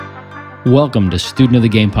Welcome to Student of the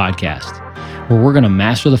Game podcast, where we're going to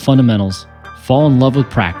master the fundamentals, fall in love with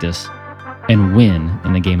practice, and win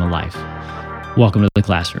in the game of life. Welcome to the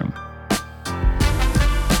classroom.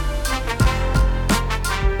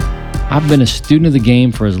 I've been a student of the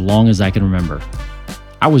game for as long as I can remember.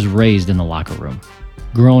 I was raised in the locker room.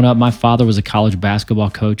 Growing up, my father was a college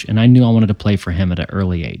basketball coach, and I knew I wanted to play for him at an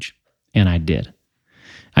early age, and I did.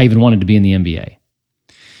 I even wanted to be in the NBA.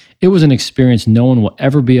 It was an experience no one will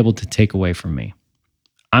ever be able to take away from me.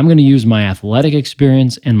 I'm going to use my athletic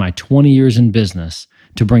experience and my 20 years in business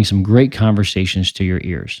to bring some great conversations to your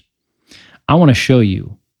ears. I want to show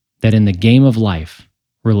you that in the game of life,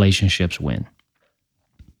 relationships win.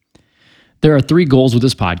 There are 3 goals with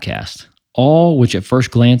this podcast, all which at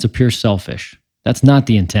first glance appear selfish. That's not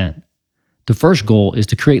the intent. The first goal is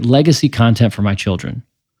to create legacy content for my children.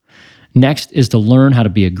 Next is to learn how to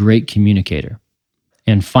be a great communicator.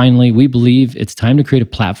 And finally, we believe it's time to create a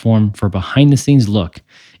platform for a behind-the-scenes look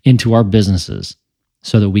into our businesses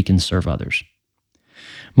so that we can serve others.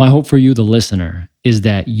 My hope for you, the listener, is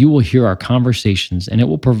that you will hear our conversations and it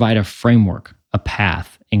will provide a framework, a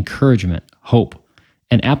path, encouragement, hope,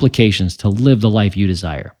 and applications to live the life you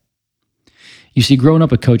desire. You see, growing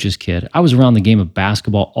up a coach's kid, I was around the game of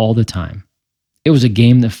basketball all the time. It was a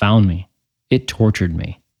game that found me. It tortured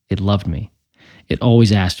me. It loved me. It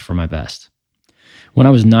always asked for my best. When I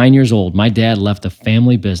was 9 years old, my dad left a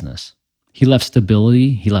family business. He left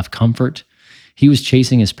stability. He left comfort. He was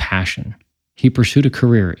chasing his passion. He pursued a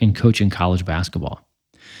career in coaching college basketball.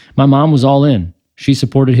 My mom was all in. She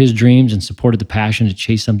supported his dreams and supported the passion to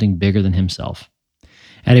chase something bigger than himself.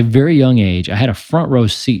 At a very young age, I had a front row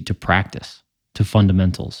seat to practice, to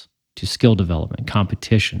fundamentals, to skill development,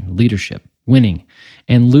 competition, leadership, winning,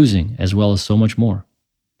 and losing, as well as so much more.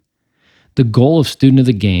 The goal of Student of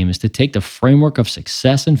the Game is to take the framework of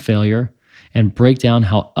success and failure and break down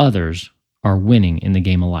how others are winning in the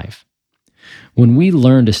game of life. When we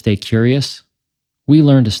learn to stay curious, we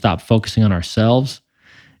learn to stop focusing on ourselves,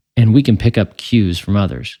 and we can pick up cues from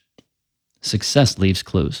others. Success leaves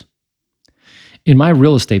clues. In my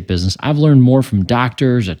real estate business, I've learned more from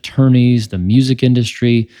doctors, attorneys, the music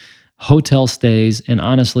industry, hotel stays, and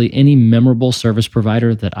honestly, any memorable service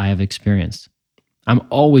provider that I have experienced. I'm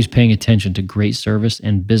always paying attention to great service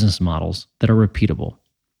and business models that are repeatable.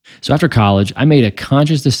 So after college, I made a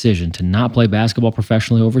conscious decision to not play basketball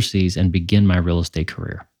professionally overseas and begin my real estate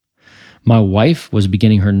career. My wife was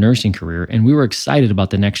beginning her nursing career, and we were excited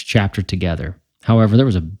about the next chapter together. However, there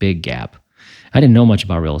was a big gap. I didn't know much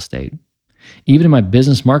about real estate. Even in my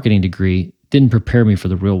business marketing degree, didn't prepare me for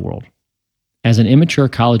the real world. As an immature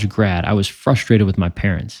college grad, I was frustrated with my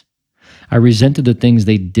parents. I resented the things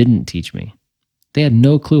they didn't teach me. They had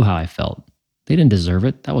no clue how I felt. They didn't deserve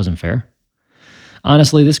it. That wasn't fair.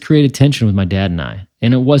 Honestly, this created tension with my dad and I,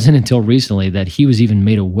 and it wasn't until recently that he was even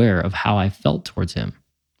made aware of how I felt towards him.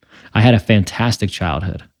 I had a fantastic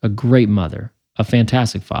childhood, a great mother, a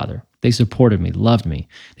fantastic father. They supported me, loved me.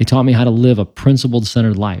 They taught me how to live a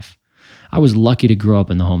principled-centered life. I was lucky to grow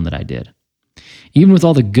up in the home that I did. Even with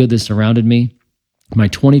all the good that surrounded me, my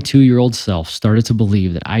 22-year-old self started to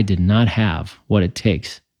believe that I did not have what it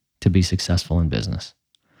takes to be successful in business.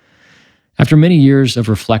 After many years of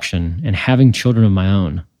reflection and having children of my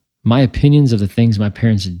own, my opinions of the things my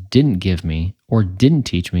parents didn't give me or didn't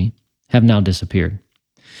teach me have now disappeared.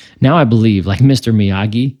 Now I believe, like Mr.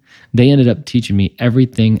 Miyagi, they ended up teaching me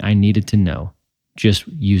everything I needed to know, just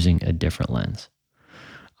using a different lens.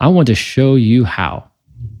 I want to show you how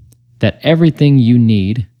that everything you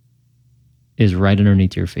need is right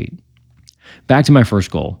underneath your feet. Back to my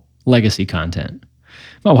first goal, legacy content.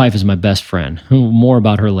 My wife is my best friend. More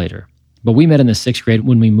about her later. But we met in the 6th grade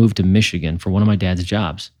when we moved to Michigan for one of my dad's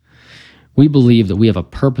jobs. We believe that we have a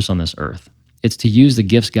purpose on this earth. It's to use the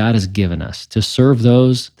gifts God has given us to serve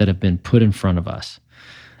those that have been put in front of us,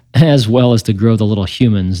 as well as to grow the little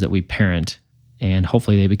humans that we parent, and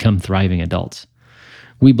hopefully they become thriving adults.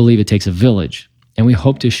 We believe it takes a village, and we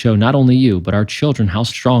hope to show not only you, but our children how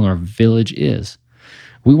strong our village is.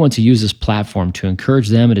 We want to use this platform to encourage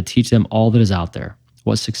them and to teach them all that is out there,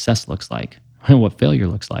 what success looks like, and what failure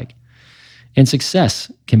looks like. And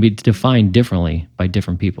success can be defined differently by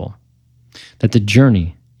different people. That the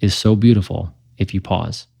journey is so beautiful if you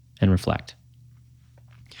pause and reflect.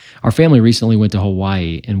 Our family recently went to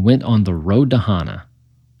Hawaii and went on the road to Hana.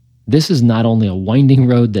 This is not only a winding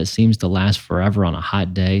road that seems to last forever on a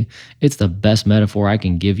hot day, it's the best metaphor I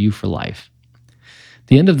can give you for life.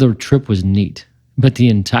 The end of the trip was neat, but the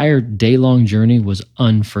entire day-long journey was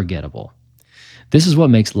unforgettable. This is what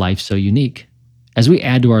makes life so unique. As we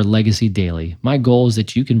add to our legacy daily, my goal is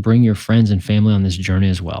that you can bring your friends and family on this journey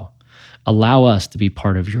as well. Allow us to be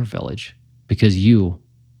part of your village because you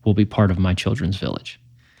will be part of my children's village.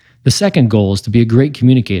 The second goal is to be a great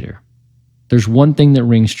communicator. There's one thing that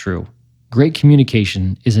rings true. Great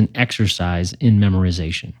communication is an exercise in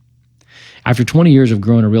memorization. After 20 years of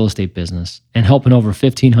growing a real estate business and helping over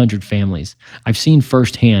 1,500 families, I've seen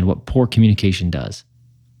firsthand what poor communication does.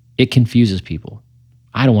 It confuses people.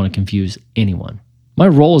 I don't want to confuse anyone. My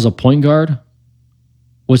role as a point guard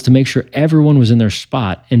was to make sure everyone was in their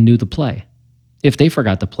spot and knew the play. If they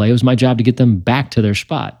forgot the play, it was my job to get them back to their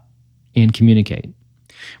spot and communicate.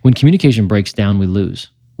 When communication breaks down, we lose.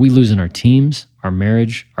 We lose in our teams, our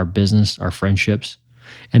marriage, our business, our friendships,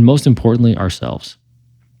 and most importantly, ourselves.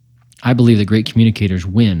 I believe that great communicators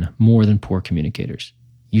win more than poor communicators.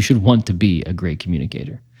 You should want to be a great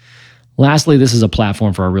communicator. Lastly, this is a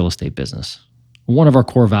platform for our real estate business. One of our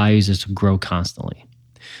core values is to grow constantly.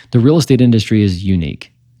 The real estate industry is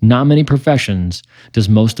unique. Not many professions does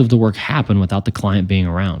most of the work happen without the client being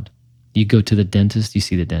around. You go to the dentist, you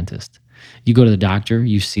see the dentist. You go to the doctor,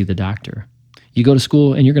 you see the doctor. You go to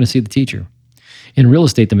school and you're going to see the teacher. In real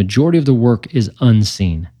estate, the majority of the work is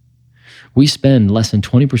unseen. We spend less than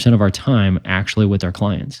 20% of our time actually with our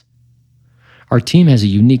clients. Our team has a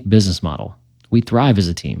unique business model. We thrive as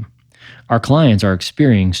a team. Our clients are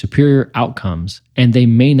experiencing superior outcomes, and they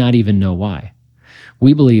may not even know why.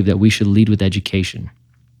 We believe that we should lead with education.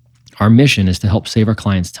 Our mission is to help save our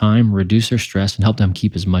clients time, reduce their stress, and help them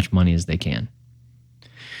keep as much money as they can.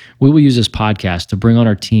 We will use this podcast to bring on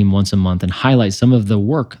our team once a month and highlight some of the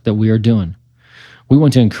work that we are doing. We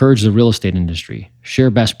want to encourage the real estate industry, share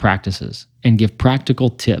best practices, and give practical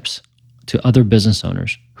tips to other business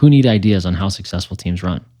owners who need ideas on how successful teams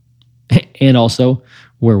run, and also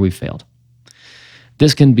where we failed.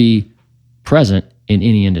 This can be present in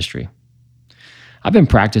any industry. I've been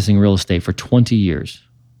practicing real estate for 20 years.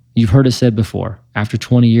 You've heard it said before, after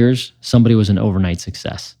 20 years, somebody was an overnight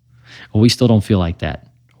success. Well, we still don't feel like that.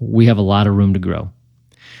 We have a lot of room to grow.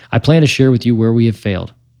 I plan to share with you where we have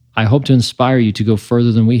failed. I hope to inspire you to go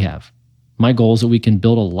further than we have. My goal is that we can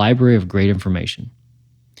build a library of great information.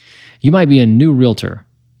 You might be a new realtor.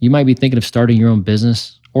 You might be thinking of starting your own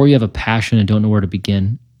business, or you have a passion and don't know where to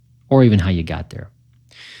begin, or even how you got there.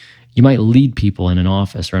 You might lead people in an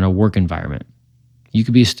office or in a work environment. You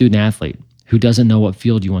could be a student athlete who doesn't know what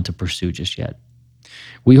field you want to pursue just yet.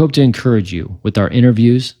 We hope to encourage you with our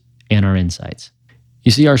interviews and our insights.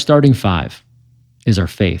 You see, our starting five is our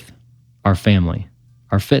faith, our family,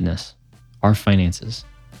 our fitness, our finances,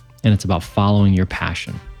 and it's about following your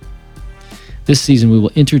passion. This season, we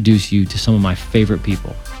will introduce you to some of my favorite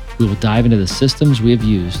people. We will dive into the systems we have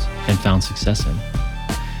used and found success in.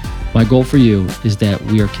 My goal for you is that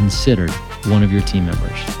we are considered one of your team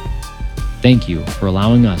members. Thank you for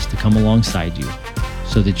allowing us to come alongside you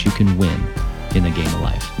so that you can win in the game of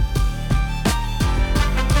life.